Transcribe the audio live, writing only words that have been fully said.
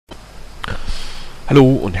Hallo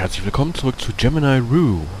und herzlich willkommen zurück zu Gemini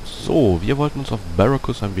Rue. So, wir wollten uns auf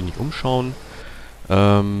Barracus ein wenig umschauen.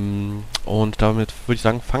 Und damit würde ich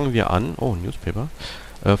sagen, fangen wir an. Oh, Newspaper.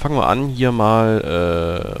 Fangen wir an, hier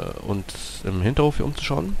mal uns im Hinterhof hier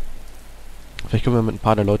umzuschauen. Vielleicht können wir mit ein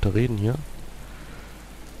paar der Leute reden hier.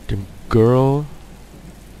 Dem Girl.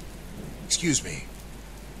 Excuse me.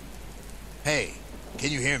 Hey, can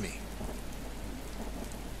you hear me?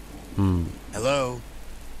 Hello?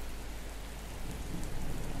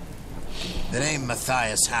 The name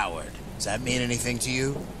Matthias Howard. Does that mean anything to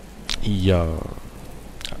you? Ja.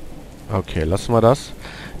 Okay, lassen wir das.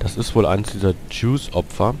 Das ist wohl eins dieser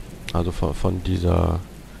Juice-Opfer. Also von dieser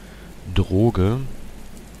Droge.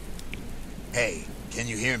 Hey, can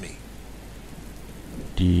you hear me?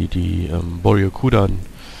 Die Boryokudan.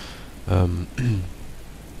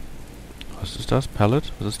 Was ist das?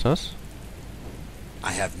 Pallet? Was ist das?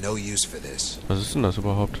 I have no use for this. Was ist denn das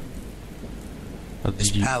überhaupt? Also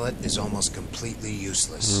This pallet is almost completely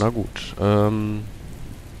useless. Na gut.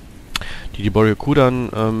 Die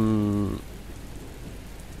Boryokudan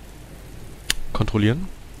kontrollieren.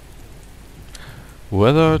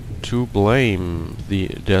 Whether to blame.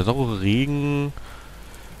 Der saure Regen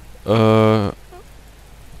rain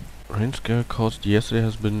scale caused yesterday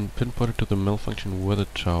has been pinpointed to the malfunction weather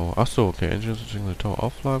tower. Achso, okay. Engines are checking the tower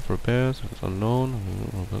offline for repairs. It's unknown.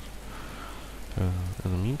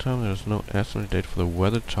 In the meantime, there's no estimated date for the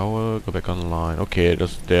weather tower. Go back online. Okay,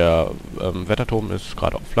 der Wetterturm ist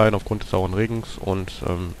gerade offline aufgrund des sauren Regens und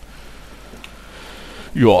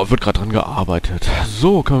ja, wird gerade dran gearbeitet.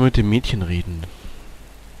 So, können wir mit dem Mädchen reden.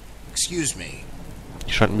 Excuse me.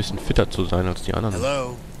 Die scheint ein bisschen fitter zu sein als die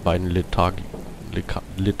anderen beiden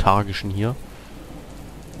lethargischen hier.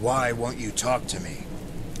 Why won't you talk to me?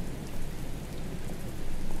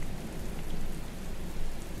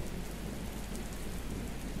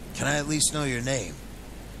 Can I at least know your name?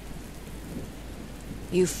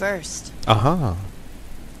 You first. Aha.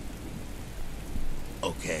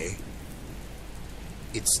 Okay.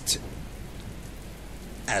 It's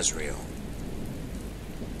Azrael.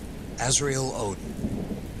 Azrael Odin.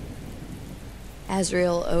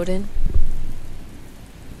 Azrael Odin.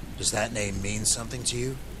 Does that name mean something to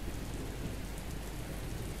you?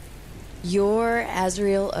 You're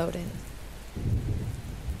Azrael Odin.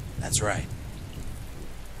 That's right.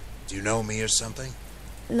 Do you know me or something?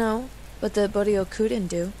 No, but the Boryokudan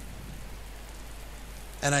do.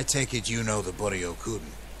 And I take it you know the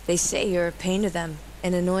Boryokudan. They say you're a pain to them,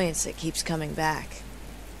 an annoyance that keeps coming back.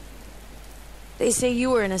 They say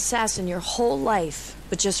you were an assassin your whole life,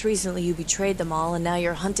 but just recently you betrayed them all and now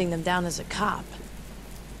you're hunting them down as a cop.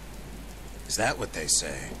 Is that what they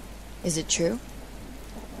say? Is it true?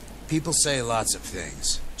 People say lots of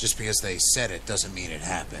things. Just because they said it doesn't mean it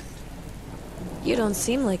happened. You don't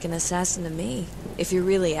seem like an assassin to me. If you're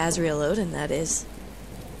really Azrael Odin, that is.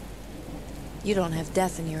 You don't have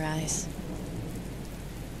death in your eyes.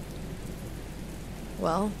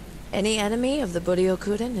 Well, any enemy of the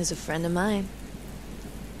Boryokudan is a friend of mine.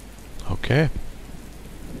 Okay.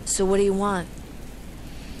 So what do you want?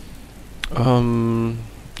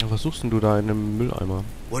 Was suchst denn du da in dem Mülleimer?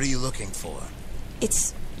 What are you looking for?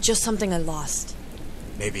 It's just something I lost.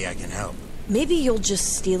 Maybe I can help. Maybe you'll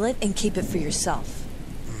just steal it and keep it for yourself.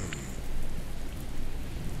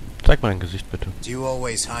 Zeig mal dein Gesicht, bitte. Do you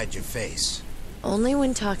always hide your face? Only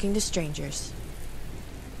when talking to strangers.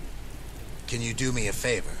 Can you do me a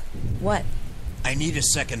favor? What? I need a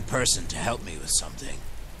second person to help me with something.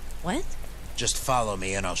 What? Just follow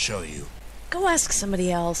me and I'll show you. Go ask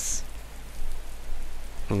somebody else.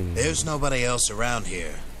 There's nobody else around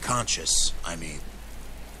here. Conscious, I mean.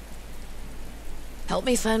 Help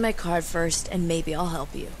me find my card first, and maybe I'll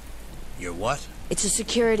help you. Your what? It's a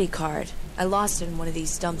security card. I lost it in one of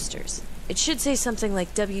these dumpsters. It should say something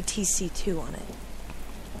like WTC2 on it.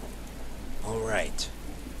 Alright.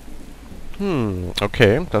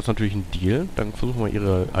 Okay, das ist natürlich ein Deal. Dann versuchen wir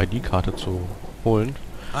ihre ID-Karte zu holen.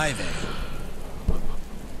 Hi there.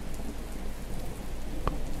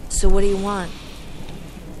 So what do you want?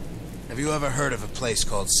 Have you ever heard of a place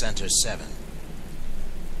called Center 7?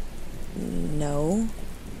 No.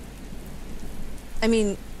 I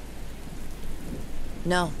mean...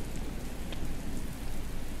 No.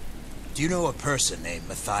 Do you know a person named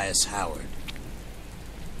Matthias Howard?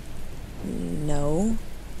 No.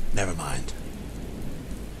 Never mind.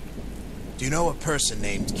 Do you know a person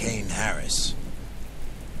named Kane Harris?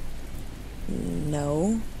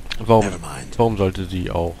 No. Never mind. Warum sollte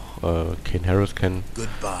sie auch Kane Harris kennen?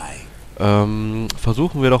 Goodbye.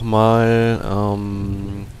 Versuchen wir doch mal,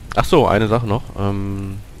 ach so, eine Sache noch,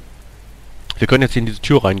 wir können jetzt hier in diese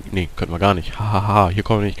Tür rein, nee, können wir gar nicht, hahaha, hier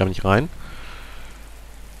kommen wir nicht, gar nicht rein.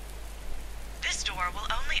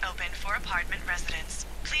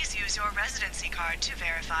 card to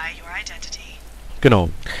verify your identity. Genau.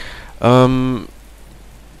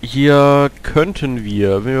 Hier könnten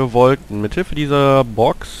wir, wenn wir wollten, mithilfe dieser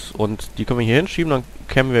Box, und die können wir hier hinschieben, dann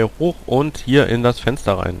kämen wir hoch und hier in das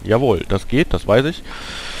Fenster rein. Jawohl, das geht, das weiß ich.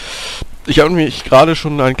 Ich habe nämlich gerade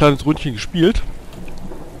schon ein kleines Ründchen gespielt.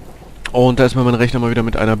 Und da ist mir mein Rechner mal wieder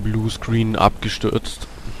mit einer Bluescreen abgestürzt.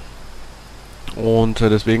 Und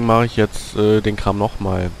deswegen mache ich jetzt den Kram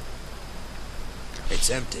nochmal. It's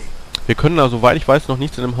empty. Wir können also, soweit ich weiß, noch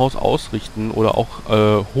nichts in dem Haus ausrichten oder auch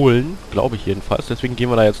holen, glaube ich jedenfalls. Deswegen gehen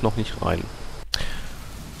wir da jetzt noch nicht rein.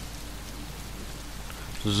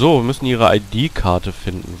 So, wir müssen ihre ID-Karte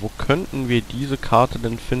finden. Wo könnten wir diese Karte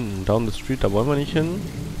denn finden? Down the street, da wollen wir nicht hin.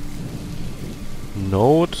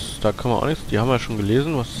 Note, da können wir auch nichts. Die haben wir schon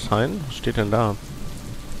gelesen. Was ist Sign? Was steht denn da?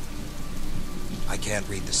 I can't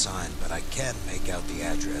read the sign, but I can make out the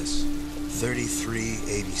address.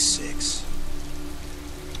 3386.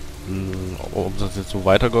 Ob das jetzt so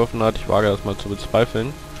weitergeholfen hat, ich wage das mal zu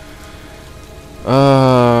bezweifeln.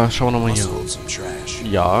 Schauen wir nochmal hier.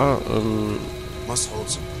 Ja, Must hold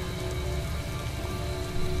some.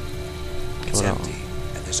 It's empty,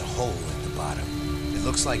 and there's a hole at the bottom. It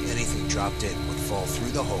looks like anything dropped in would fall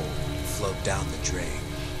through the hole and float down the drain.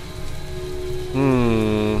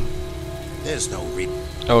 There's no reason.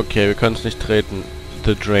 Okay, wir können es nicht treten.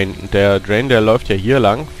 The Drain. Der Drain, der läuft ja hier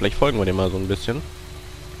lang. Vielleicht folgen wir dem mal so ein bisschen.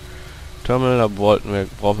 Terminal, da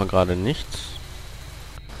brauchen wir gerade nichts.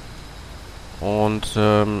 Und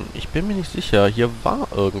ich bin mir nicht sicher. Hier war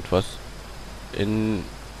irgendwas.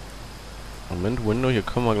 Moment, Window, hier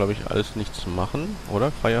können wir, glaube ich, alles nichts machen. Oder?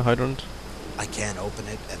 Fire Hydrant? I can't open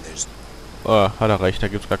it and there's Hat er recht, da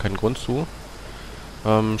gibt es gar keinen Grund zu.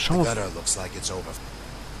 Schauen the wir. gutter looks like it's over.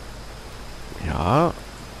 Ja.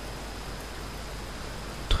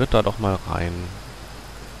 Tritt da doch mal rein.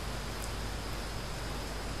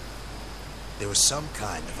 There was some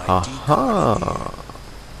kind of ID card in Aha.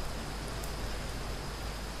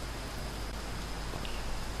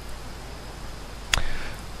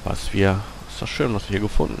 here. Ist doch schön, was wir hier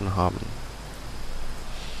gefunden haben.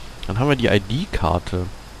 Dann haben wir die ID-Karte.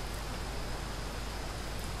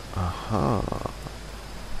 Aha.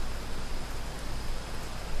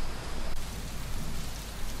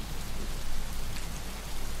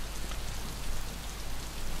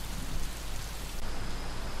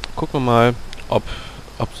 Gucken wir mal, ob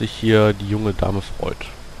sich hier die junge Dame freut.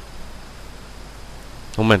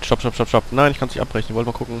 Moment, stopp. Nein, ich kann es nicht abbrechen. Ich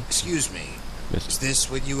wollte mal gucken. Excuse me. Mist. Is this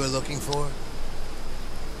what you were looking for?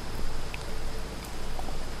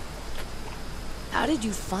 How did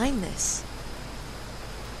you find this?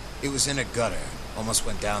 It was in a gutter. Almost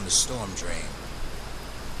went down the storm drain.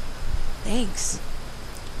 Thanks.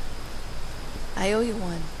 I owe you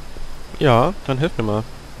one. Ja, dann hilf mir mal.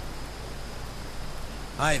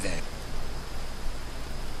 Hi there.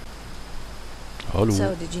 Hallo.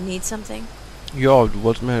 So, did you need something? Ja, du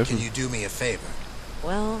wolltest mir Can helfen. you do me a favor?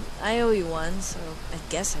 Well, I owe you one, so I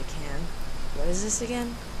guess I can. What is this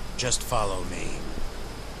again? Just follow me.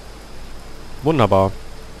 Wunderbar.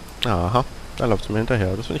 Aha, da läuft sie mir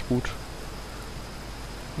hinterher. Das finde ich gut.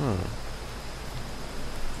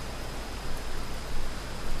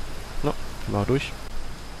 Na, mal durch.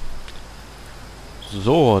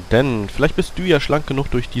 So, denn vielleicht bist du ja schlank genug,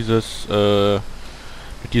 durch diese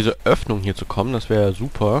Öffnung hier zu kommen. Das wäre ja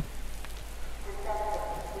super.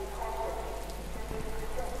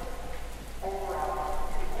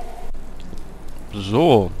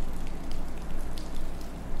 So.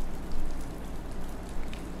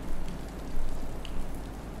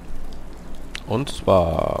 Und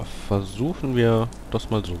zwar versuchen wir das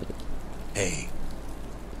mal so. Hey,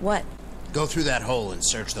 What? go through that hole and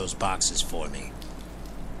search those boxes for me.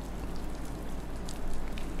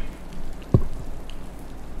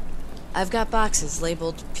 I've got boxes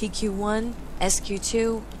labeled PQ1,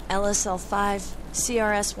 SQ2, LSL5,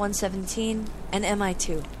 CRS117, and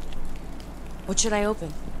MI2. What should I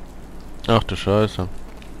open? Ach du Scheiße.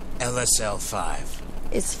 LSL 5.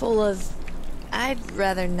 It's full of... I'd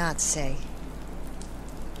rather not say.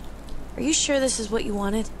 Are you sure this is what you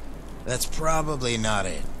wanted? That's probably not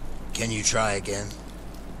it. Can you try again?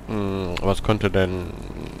 Was könnte denn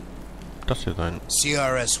das hier sein?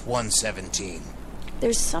 CRS 117.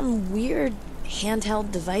 There's some weird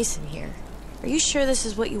handheld device in here. Are you sure this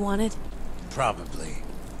is what you wanted? Probably.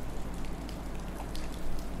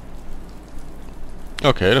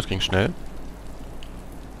 Okay, das ging schnell.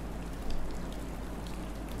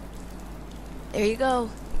 There you go.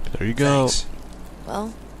 There you go. Thanks.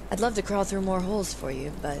 Well, I'd love to crawl through more holes for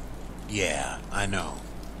you, but Yeah, I know.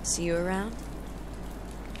 see you around?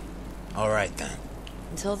 Alright then.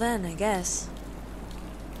 Until then, I guess.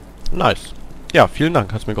 Nice. Ja, vielen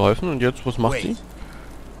Dank, hast mir geholfen. Und jetzt, was macht sie? Wait,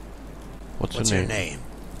 What's what's her your name? name?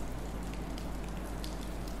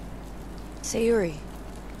 Sayuri.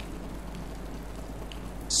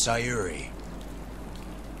 Sayuri.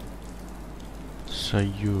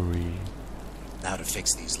 Sayuri. Now to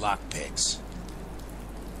fix these lockpicks.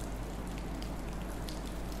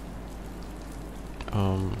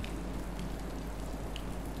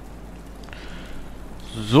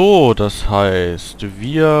 So, das heißt,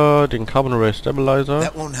 wir den Carbon Array Stabilizer.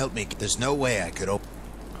 That won't help me. There's no way I could open.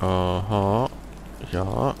 Aha.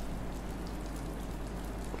 Ja.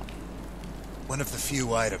 One of the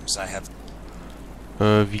few items I have.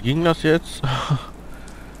 Wie ging das jetzt?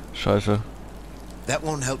 Scheiße. That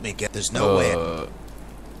won't help me get. There's no way.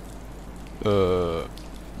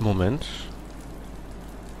 Moment.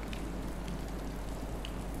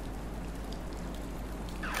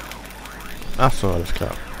 Ach so, alles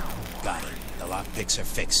klar. Got it. The lockpicks are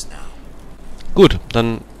fixed now. Gut,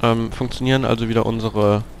 dann funktionieren also wieder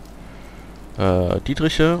unsere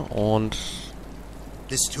Dietriche und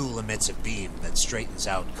This tool emits a beam that straightens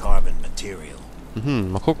out carbon material.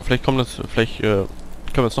 mal gucken, vielleicht kommt das, vielleicht können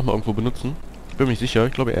wir es nochmal irgendwo benutzen. Ich bin mir nicht sicher,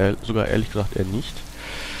 ich glaube sogar ehrlich gesagt eher nicht.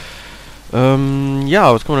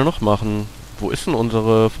 Ja, was können wir denn noch machen? Wo ist denn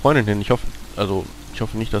unsere Freundin hin? Ich hoffe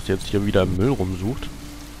nicht, dass sie jetzt hier wieder im Müll rumsucht.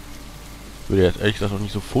 Würde jetzt ehrlich gesagt auch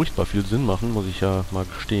nicht so furchtbar viel Sinn machen, muss ich ja mal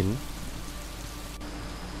gestehen.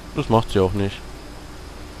 Das macht sie auch nicht.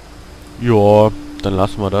 Ja, dann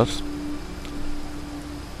lassen wir das.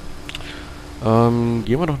 Gehen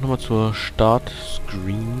wir doch nochmal zur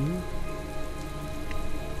Start-Screen.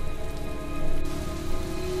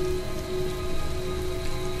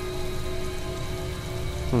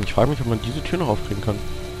 Ich frage mich, ob man diese Tür noch aufkriegen kann.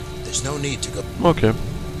 There's no need to go. Okay.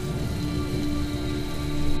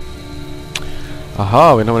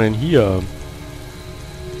 Aha, wen haben wir denn hier?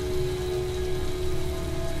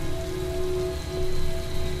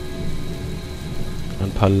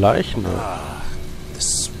 Ein paar Leichen. Ah, the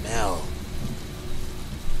smell.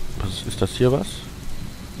 Was ist das hier was?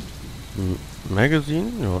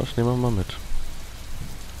 Magazine? Ja, das nehmen wir mal mit.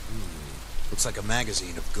 Looks like a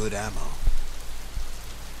magazine of good ammo.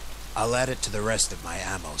 I'll add it to the rest of my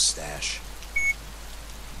ammo stash.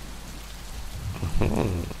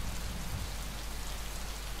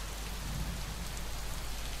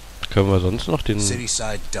 Können wir sonst noch den... City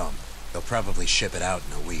side dump. They'll probably ship it out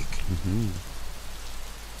in a week.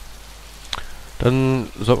 Dann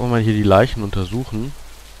sollten wir mal hier die Leichen untersuchen.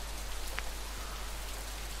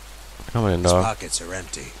 Was haben wir denn His da? pockets are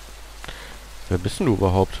empty. Wer bist denn du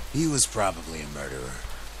überhaupt? He was probably a murderer.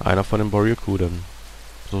 Einer von den Boryakuden.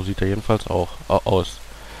 So sieht er jedenfalls auch aus.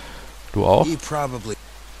 Du auch? He probably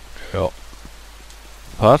Ja.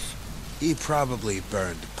 Was? he probably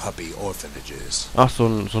burned puppy orphanages. Ach, so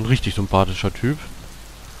ein richtig sympathischer Typ.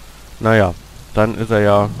 Naja, dann ist er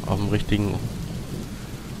ja auf dem richtigen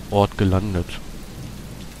Ort gelandet.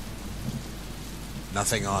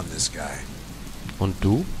 Nothing on this guy. Und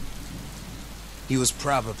du? He was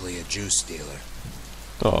probably a juice dealer.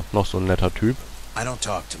 Ja, noch so ein netter Typ. I don't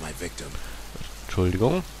talk to my victim.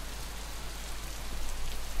 Entschuldigung.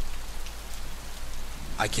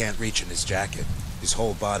 I can't reach in his jacket. His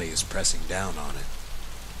whole body is pressing down on it.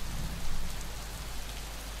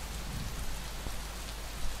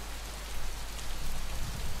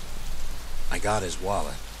 I got his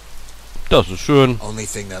wallet. Das ist schön. Only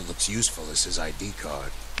thing that looks useful is his ID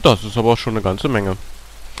card. Das ist aber auch schon eine ganze Menge.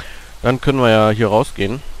 Dann können wir ja hier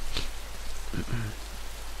rausgehen.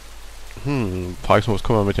 Frage ich mal, was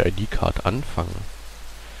können wir mit der ID-Card anfangen?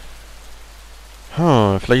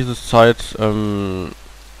 Vielleicht ist es Zeit,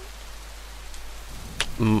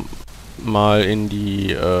 mal in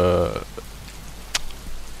die,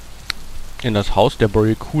 in das Haus der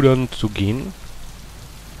Boryakuden zu gehen.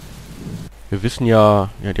 Wir wissen ja,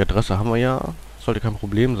 die Adresse haben wir ja. Sollte kein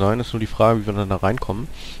Problem sein. Ist nur die Frage, wie wir dann da reinkommen.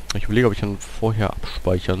 Ich überlege, ob ich dann vorher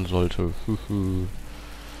abspeichern sollte. Man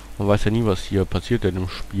weiß ja nie, was hier passiert in dem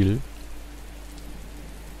Spiel.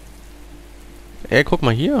 Ey, guck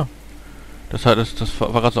mal hier. Das war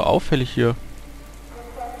gerade so auffällig hier.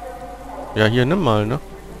 Ja, hier, nimm mal, ne?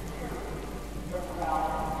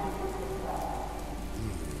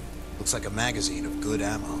 Looks like a magazine of good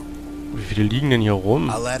ammo. Wie viele liegen denn hier rum?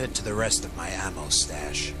 I'll add it to the rest of my ammo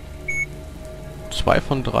stash. 2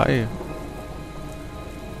 von 3.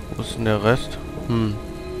 Wo ist denn der Rest?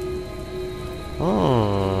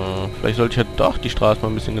 Vielleicht sollte ich ja doch die Straße mal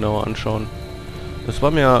ein bisschen genauer anschauen. Das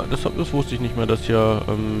wusste ich nicht mehr, dass hier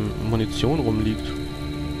Munition rumliegt.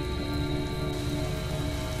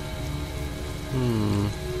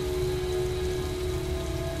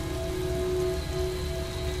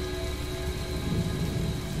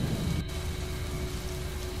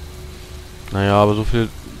 Naja, aber so viel...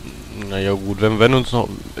 Naja gut, wenn uns noch...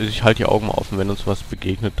 Ich halte die Augen mal offen, wenn uns was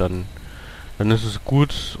begegnet, dann ist es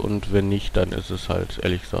gut. Und wenn nicht, dann ist es halt,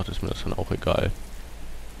 ehrlich gesagt, ist mir das dann auch egal.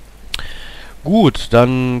 Gut,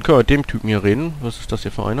 dann können wir mit dem Typen hier reden. Was ist das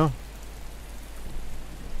hier für einer?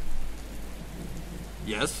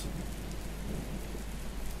 Yes?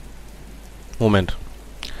 Moment.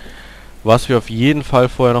 Was wir auf jeden Fall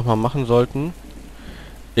vorher nochmal machen sollten,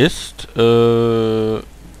 ist, His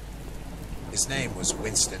name was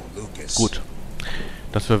Winston Lucas. gut,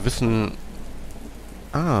 dass wir wissen...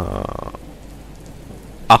 Ah.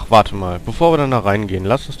 Ach, warte mal. Bevor wir dann da reingehen,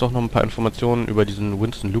 lass uns doch noch ein paar Informationen über diesen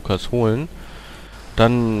Winston Lucas holen.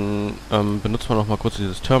 Dann benutzen wir noch mal kurz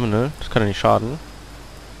dieses Terminal. Das kann ja nicht schaden.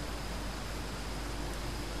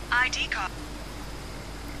 ID-Card.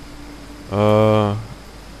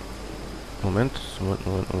 Moment.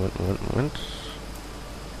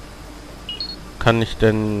 Kann ich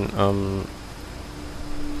denn,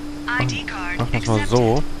 ID-Card machen wir es mal accepted.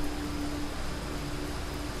 so.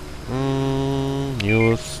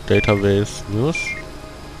 News, Database, News.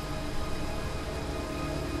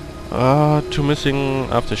 Two missing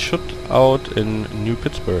after shootout in New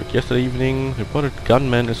Pittsburgh. Yesterday evening, reported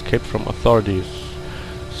gunman escaped from authorities.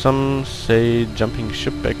 Some say jumping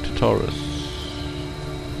ship back to Taurus.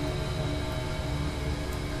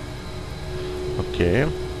 Okay.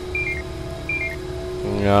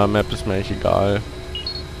 Ja, Map ist mir echt egal.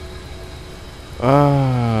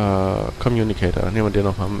 Communicator. Nehmen wir den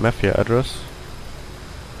nochmal. Mafia Address.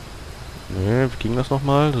 Nee, wie ging das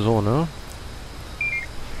nochmal? So, ne?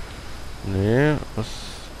 Nee, was...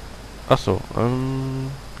 Achso,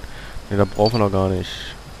 nee, da brauchen wir noch gar nicht.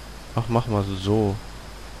 Ach, machen wir es so.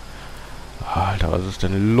 Alter, was ist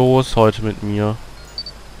denn los heute mit mir?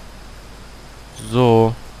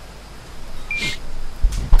 So.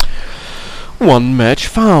 One Match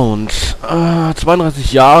found.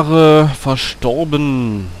 32 Jahre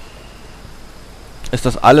verstorben. Ist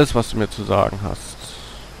das alles, was du mir zu sagen hast?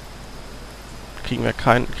 Kriegen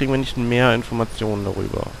wir nicht mehr Informationen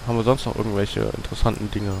darüber? Haben wir sonst noch irgendwelche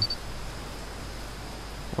interessanten Dinge?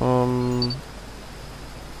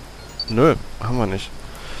 Nö, haben wir nicht.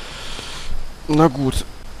 Na gut.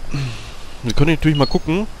 Wir können natürlich mal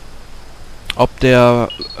gucken, ob der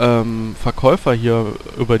Verkäufer hier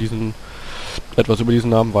etwas über diesen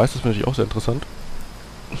Namen weiß. Das finde ich auch sehr interessant.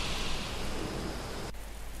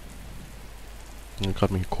 Ich will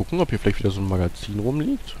gerade mal hier gucken, ob hier vielleicht wieder so ein Magazin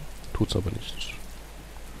rumliegt. Tut's aber nicht.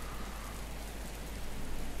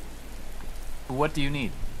 What do you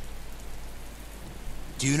need?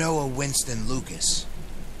 Do you know a Winston Lucas?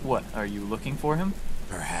 What, are you looking for him?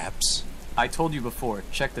 Perhaps. I told you before,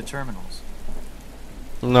 check the terminals.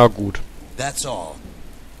 Na gut. That's all.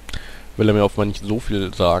 Will er mir offenbar nicht so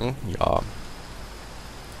viel sagen? Ja.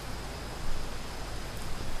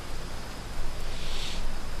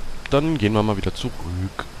 Dann gehen wir mal wieder zurück.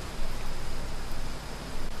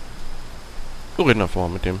 Wir reden einfach mal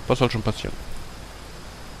mit dem. Was soll schon passieren?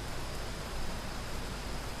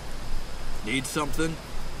 Need something?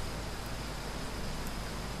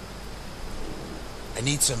 I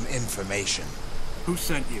need some information. Who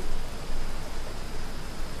sent you?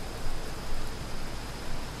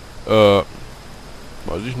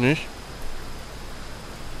 Weiß ich nicht.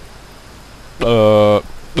 Wer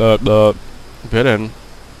denn?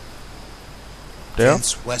 Der?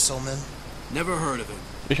 Vince Wesselman? Never heard of him.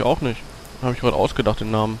 Ich auch nicht. Habe ich gerade ausgedacht, den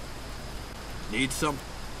Namen. Need some?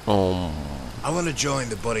 Oh. I want to join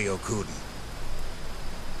the Barrio Kuden,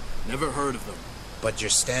 Never heard of them. but you're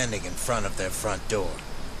standing in front of their front door.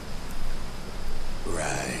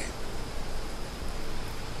 Right.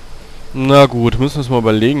 Na gut, müssen wir uns mal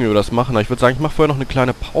überlegen, wie wir das machen. Aber ich würde sagen, ich mache vorher noch eine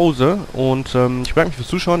kleine Pause. Und ich bedanke mich fürs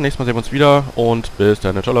Zuschauen. Nächstes Mal sehen wir uns wieder. Und bis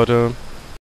dann. Ciao, Leute.